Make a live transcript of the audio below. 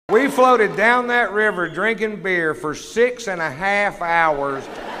We floated down that river drinking beer for 6.5 hours.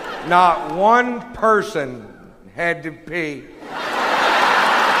 Not one person had to pee.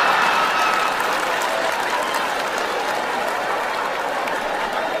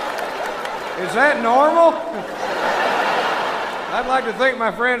 Is that normal? I'd like to think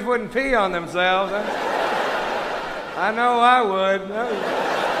my friends wouldn't pee on themselves. I know I would.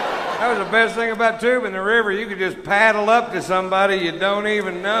 That was the best thing about tubing the river. You could just paddle up to somebody you don't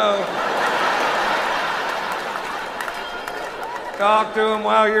even know. Talk to them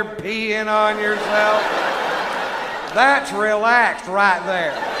while you're peeing on yourself. That's relaxed right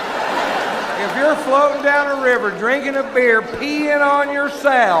there. If you're floating down a river, drinking a beer, peeing on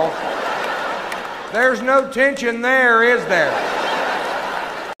yourself, there's no tension there, is there?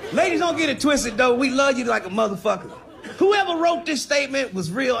 Ladies, don't get it twisted, though. We love you like a motherfucker. Whoever wrote this statement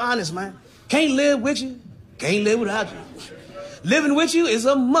was real honest, man. Can't live with you, can't live without you. Living with you is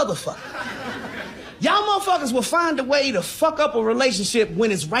a motherfucker. Y'all motherfuckers will find a way to fuck up a relationship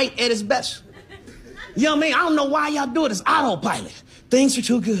when it's right at its best. You know what I mean? I don't know why y'all do it. It's autopilot. Things are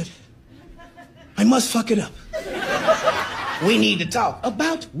too good. I must fuck it up. We need to talk.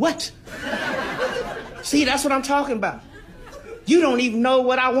 About what? See, that's what I'm talking about. You don't even know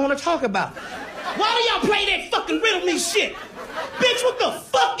what I want to talk about. Why do y'all play that fucking riddle me shit? Bitch, what the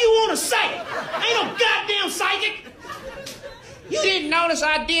fuck you want to say? Ain't no goddamn psychic. You didn't notice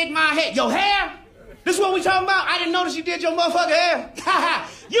I did my hair. Your hair? This is what we talking about? I didn't notice you did your motherfucking hair.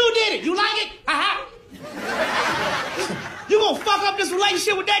 You did it. You like it? You gonna fuck up this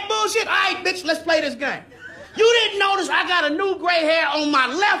relationship with that bullshit? All right, bitch, let's play this game. You didn't notice I got a new gray hair on my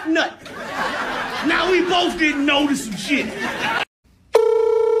left nut. Now we both didn't notice some shit.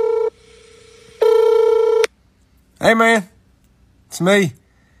 Hey man, it's me.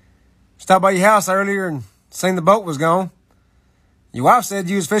 Stopped by your house earlier and seen the boat was gone. Your wife said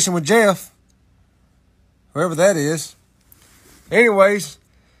you was fishing with Jeff. Whoever that is. Anyways,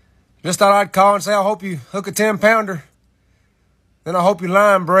 just thought I'd call and say I hope you hook a 10-pounder. Then I hope your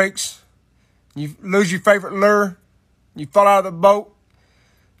line breaks. You lose your favorite lure. You fall out of the boat.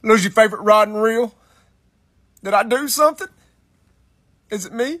 Lose your favorite rod and reel. Did I do something? Is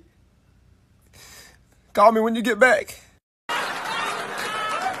it me? Call me when you get back.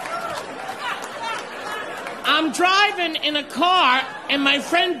 I'm driving in a car, and my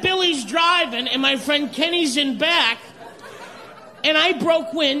friend Billy's driving, and my friend Kenny's in back, and I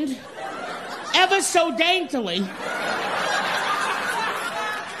broke wind ever so daintily.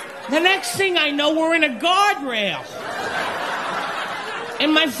 The next thing I know, we're in a guardrail,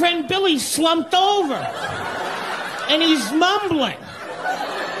 and my friend Billy slumped over, and he's mumbling.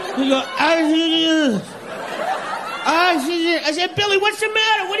 He goes, I said, Billy, what's the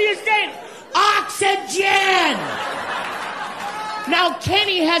matter? What are you saying? Oxygen! Now,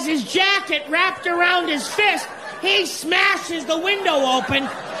 Kenny has his jacket wrapped around his fist. He smashes the window open.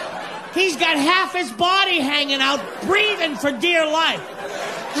 He's got half his body hanging out, breathing for dear life.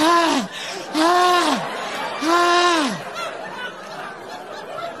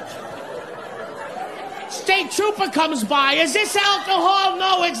 State trooper comes by. Is this alcohol?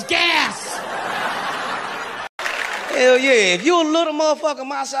 No, it's gas. Hell yeah, if you a little motherfucker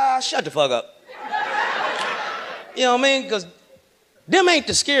my size, shut the fuck up. You know what I mean? Because them ain't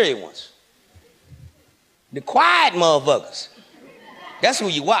the scary ones. The quiet motherfuckers. That's who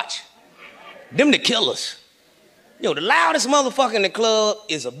you watch. Them the killers. You know, the loudest motherfucker in the club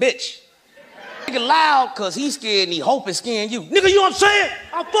is a bitch. Nigga loud because he's scared and he hoping scaring you. Nigga, you know what I'm saying?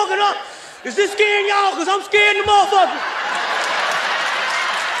 I'm fucking up. Is this scaring y'all? Because I'm scared the motherfucker.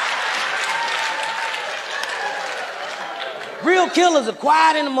 Real killers are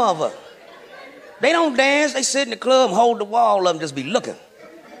quiet in the motherfucker. They don't dance, they sit in the club and hold the wall up and just be looking.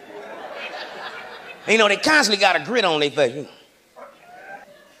 And, you know, they constantly got a grit on their face.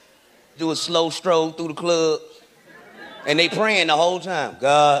 Do a slow stroll through the club, and they praying the whole time.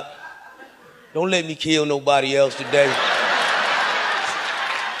 God, don't let me kill nobody else today.